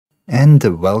And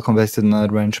welcome back to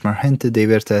another benchmark, and today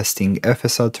we're testing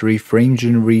FSR 3 frame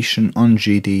generation on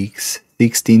GTX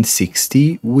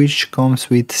 1660, which comes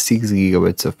with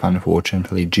 6GB of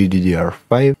unfortunately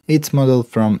GDDR5. It's modeled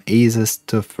from ASUS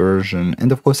 2 version,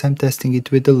 and of course I'm testing it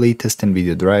with the latest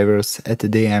NVIDIA drivers at the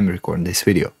day I'm recording this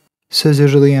video. So as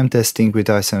usually I'm testing with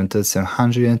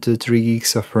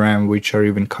i7-3700 of RAM, which are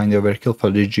even kind of overkill for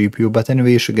the GPU, but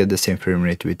anyway you should get the same frame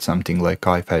rate with something like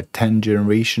i5 10th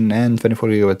generation, and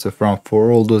 24GB of RAM for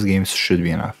all those games should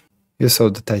be enough. You saw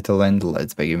the title and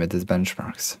let's begin with these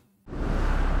benchmarks.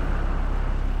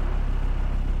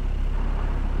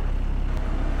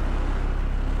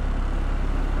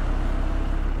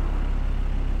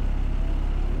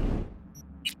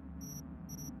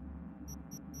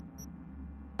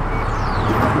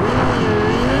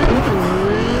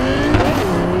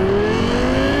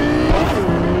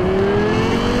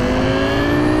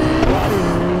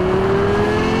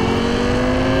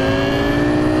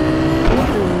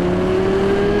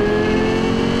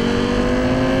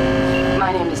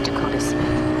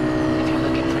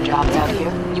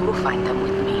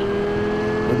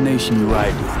 Nation you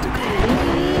ride with, Dakota?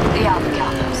 The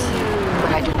Elgatos,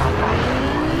 but I do not ride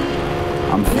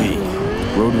anymore. I'm V.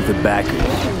 Rode with the backers.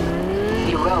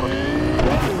 You rode.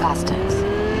 Past tense.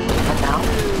 But now?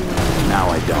 Now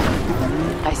I don't.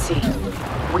 I see.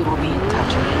 We will be in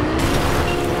touch.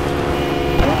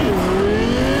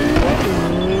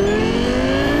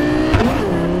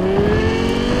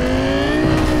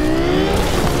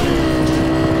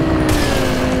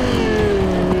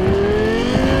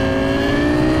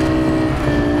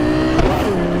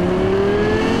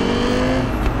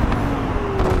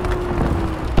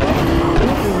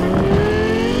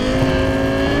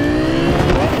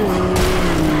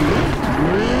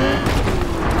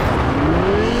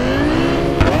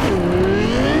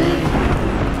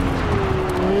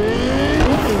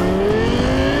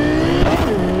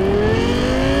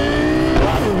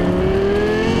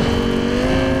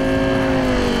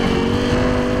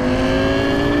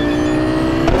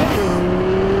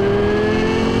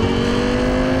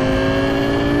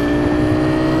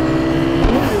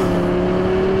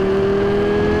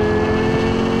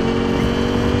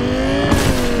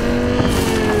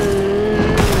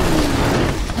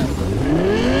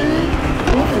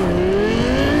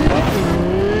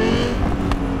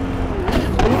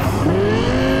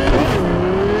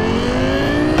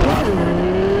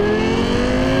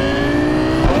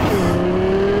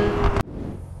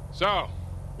 So,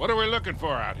 what are we looking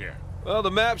for out here? Well, the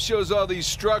map shows all these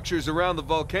structures around the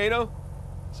volcano.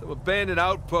 Some abandoned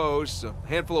outposts, a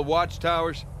handful of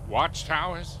watchtowers.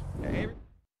 Watchtowers?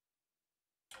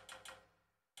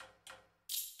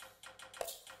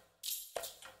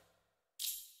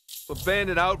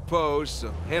 Abandoned outposts,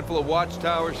 a handful of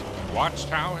watchtowers.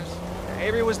 Watchtowers?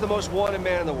 Avery was the most wanted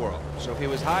man in the world, so if he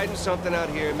was hiding something out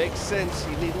here, it makes sense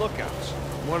he'd need lookouts.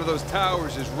 One of those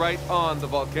towers is right on the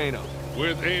volcano.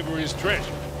 With Avery's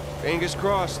treasure. Fingers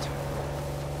crossed.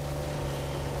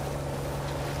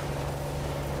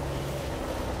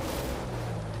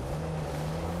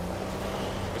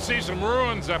 I see some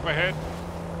ruins up ahead.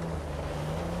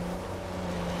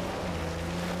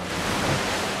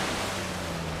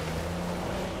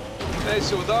 Hey,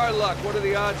 so with our luck, what are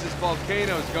the odds this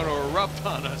volcano's gonna erupt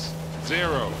on us?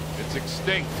 0. It's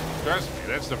extinct. Trust me,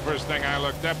 that's the first thing I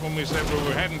looked up when we said we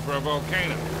were heading for a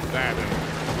volcano. That and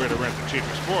where to rent the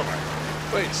cheapest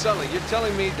 4x4. Wait, Sully, you're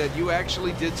telling me that you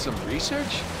actually did some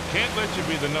research? Can't let you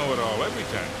be the know-it-all every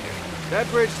time, kid. That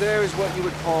bridge there is what you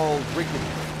would call rickety.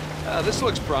 This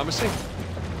looks promising.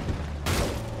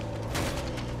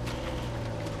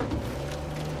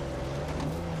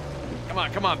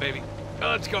 Come on, baby.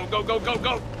 Let's go, go, go, go,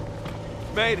 go!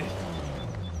 Made it.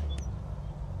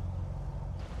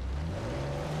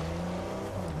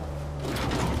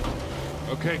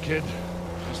 Okay, kid.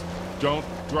 Just don't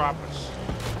drop us.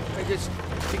 I just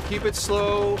keep it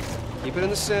slow, keep it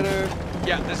in the center.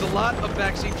 Yeah, there's a lot of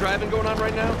backseat driving going on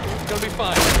right now. It's gonna be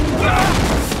fine.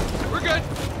 Ah! We're good.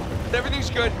 Everything's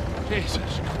good.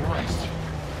 Jesus Christ.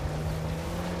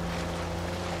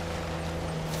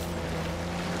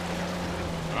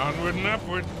 Onward and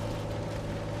upward.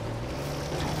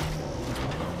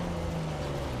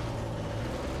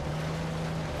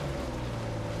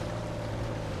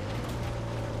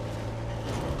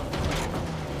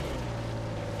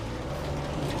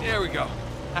 There we go.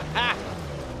 Ha-ha!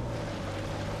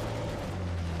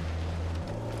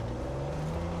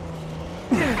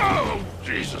 Oh,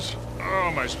 Jesus.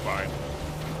 Oh, my spine.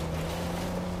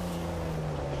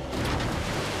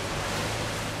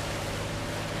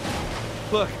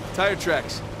 Look, tire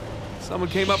tracks. Someone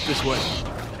came up this way.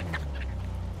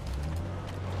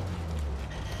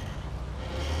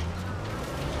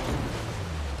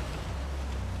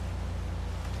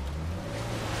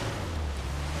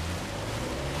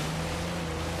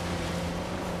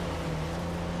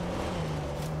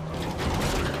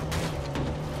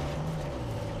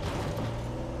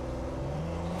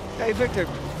 Hey, Victor,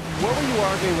 what were you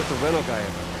arguing with the rental guy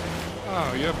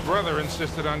about? Oh, your brother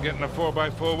insisted on getting a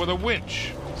 4x4 with a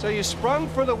winch. So you sprung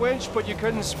for the winch, but you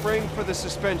couldn't spring for the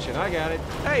suspension. I got it.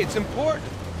 Hey, it's important.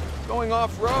 Going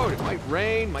off-road. It might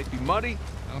rain, might be muddy.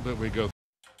 I'll bet we go.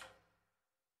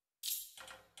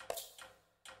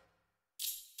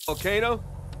 Volcano?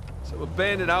 Some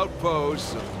abandoned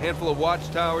outposts, a handful of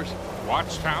watchtowers.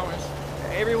 Watchtowers?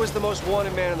 Avery was the most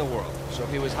wanted man in the world. So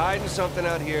if he was hiding something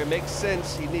out here, it makes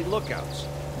sense he'd need lookouts.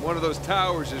 One of those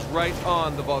towers is right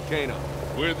on the volcano.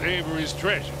 With Avery's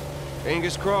treasure.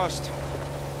 Fingers crossed.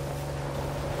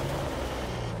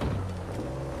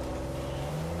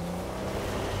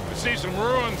 I see some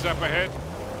ruins up ahead.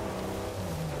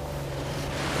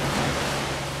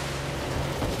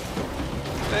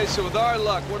 Hey, so with our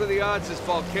luck, what are the odds this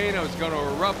volcano's gonna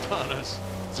erupt on us?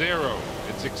 0.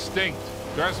 It's extinct.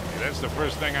 Trust me, that's the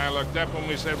first thing I looked up when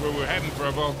we said we were heading for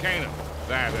a volcano.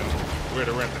 That and where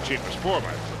to rent the cheapest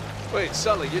 4x4. Wait,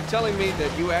 Sully, you're telling me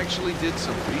that you actually did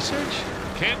some research?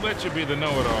 Can't let you be the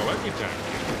know-it-all every time,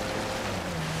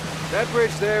 kid. That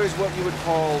bridge there is what you would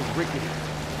call rickety.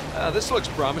 This looks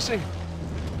promising.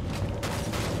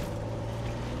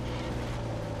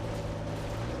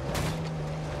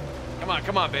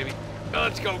 Come on, baby.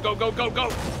 Let's go, go, go, go, go!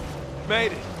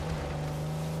 Made it.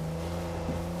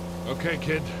 Okay,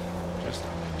 kid. Just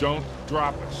don't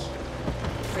drop us.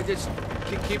 Hey, just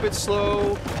keep it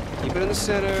slow, keep it in the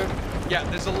center. Yeah,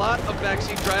 there's a lot of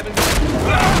backseat driving.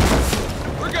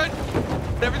 Ah! We're good.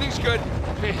 Everything's good.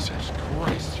 Jesus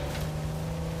Christ.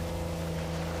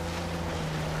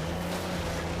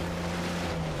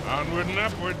 Onward and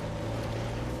upward.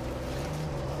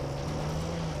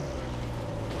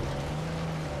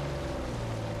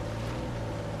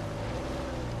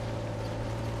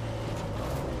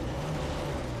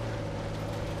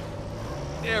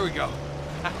 There we go.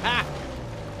 Ha ha!